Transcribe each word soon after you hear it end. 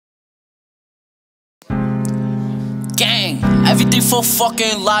Everything for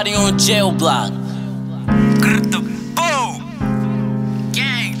fucking Lottie on jail block.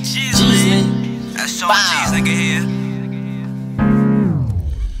 Gang, cheese, that's so cheese, nigga here.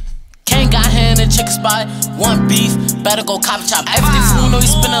 Kane got hand in chicken spot, one beef, better go cop chop. Everything fool know he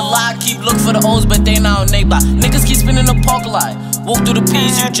spin a lot, keep looking for the O's, but they not on they block. Niggas keep spinning the park a lot. Walk through the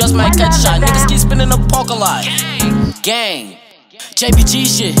P's, you just might catch a shot. Niggas keep spinning the park a lot. Gang. JBG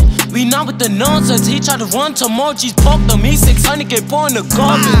shit, we not with the nonsense. He tried to run to Mochi's, parked them. Me 600 get pouring the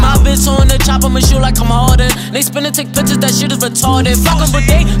garbage. My bitch on the chop, I'ma shoot like I'm harder. They spin and take pictures, that shit is retarded. Fuck 'em, but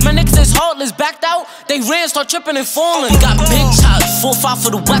they, my niggas is heartless. Backed out, they ran, start tripping and falling. We got big chops, 4-5 for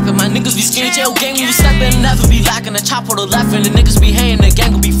the weapon. My niggas be scared, jail gang, we steppin', never be lacking. The chop for the left, and the niggas be hating, the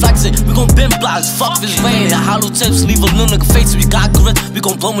gang will be flexing. We gon' bend blocks, fuck this rain. The hollow tips, leave a little nigga face. We got grip, we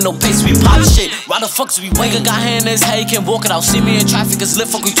gon' blow with no pace. We pop shit, why the fuck we waiting? Got hand in his head, he can't walk it out. See me in traffic, it's lit,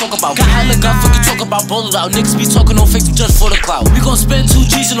 fuck we talk about. Got hella gun, fuck we talk about, roll it out. Niggas be talking on face, just for the clout. We gon' spend 2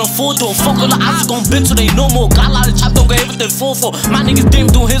 G's in a 4-door. Fuck all the options, gon' bend till they no more. Got a lot of chop, don't get everything 4-4. My niggas damn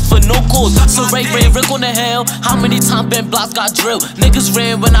doing his for no cause. So Ray Rick on the hell. How many times Ben blocks got drilled? Niggas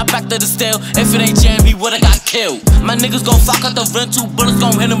ran when I back to the steel. If it ain't jam, he would've got killed. My niggas gon' fuck out the rental. Bullets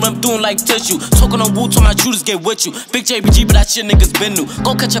gon' hit him, I'm doing like tissue. Talking on Wu till my shooters get with you. Big JBG, but that shit niggas been new.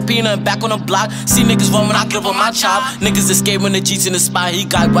 Go catch a peanut and back on the block. See niggas run when I grip on my chop. Niggas escape when the G's in the spot. He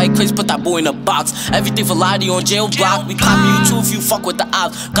got white crates, put that boy in a box. Everything for Lottie on jail block. We copy you too if you fuck with the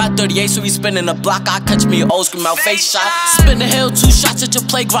ops. Got 38, so we spinning the block. I catch me an old scream out face shot. Spin the hill, 2 shots at your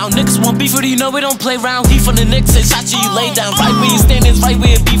playground. Niggas want beef, but you know we don't play round. He from the Knicks and shot you lay down. Right where you stand is right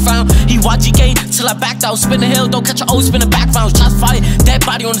where it be found. He watch GK till I backed out. Spin the hill, don't catch a O, spin the background. Shots fired, dead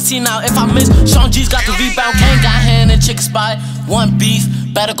body on the scene now. If I miss, Sean G's got the rebound. Kane got hand in chicken spot, one beef,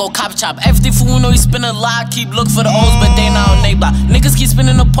 better go cop chop. Everything fool know he spin a lot. Keep looking for the O's, but they not on they block. Niggas keep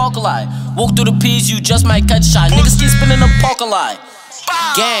spinning the park a lot. Walk through the P's, you just might catch a shot. Niggas keep spinning the park a lot.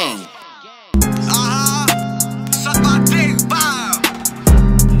 Gang.